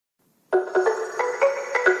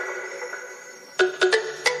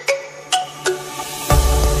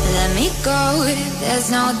me go, there's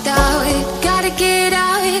no doubt. Gotta get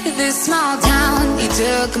out of this small town. You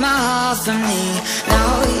took my heart from me,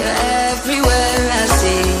 now you're everywhere I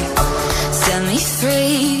see. Set me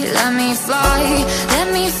free, let me fly, let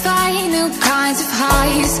me find new kinds of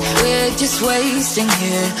highs. We're just wasting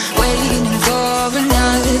here, waiting for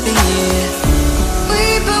another year. We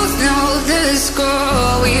both know the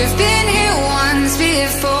score, we've been here once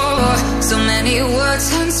before. So many words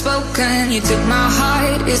unspoken, you took my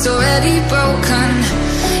heart, it's already broken.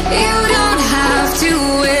 You don't have to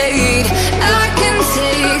wait, I can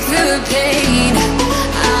take the pain.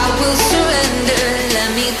 I will surrender, let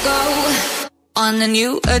me go on a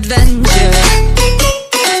new adventure.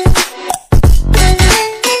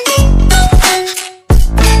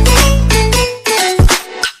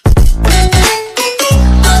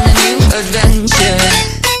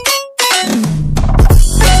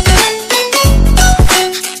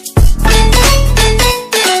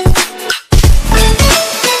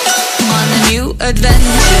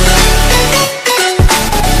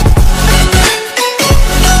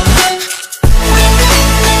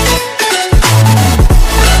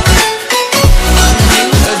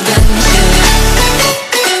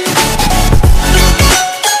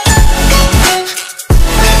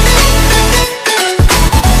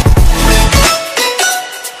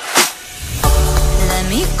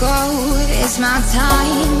 It's my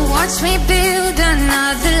time, watch me build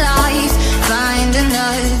another life. Find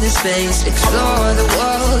another space, explore the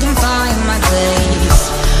world and find my place.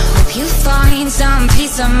 Hope you find some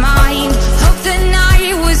peace of mind, hope the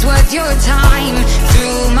night was worth your time.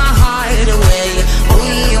 Threw my heart away,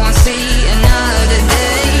 we won't see another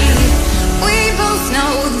day. We both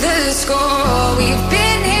know the score, we've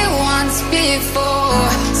been here once before.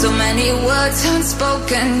 So many words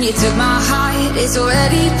unspoken, you took my heart, it's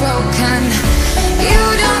already broken. You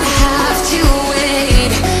don't have to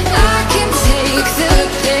wait, I can take the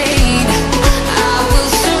pain. I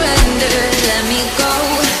will surrender, let me go.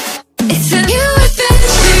 It's a new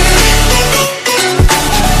adventure.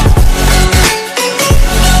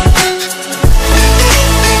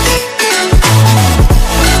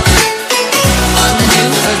 On a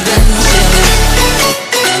new adventure.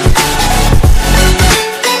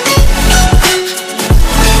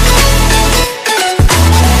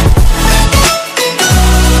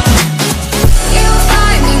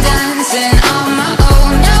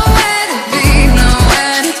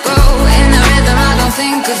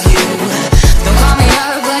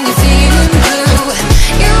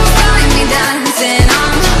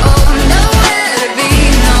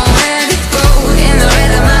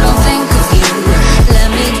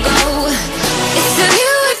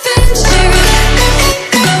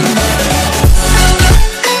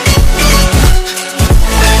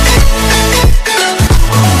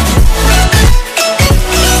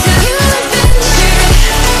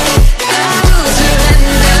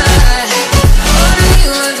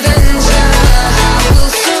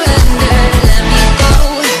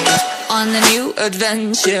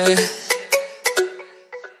 Adventure.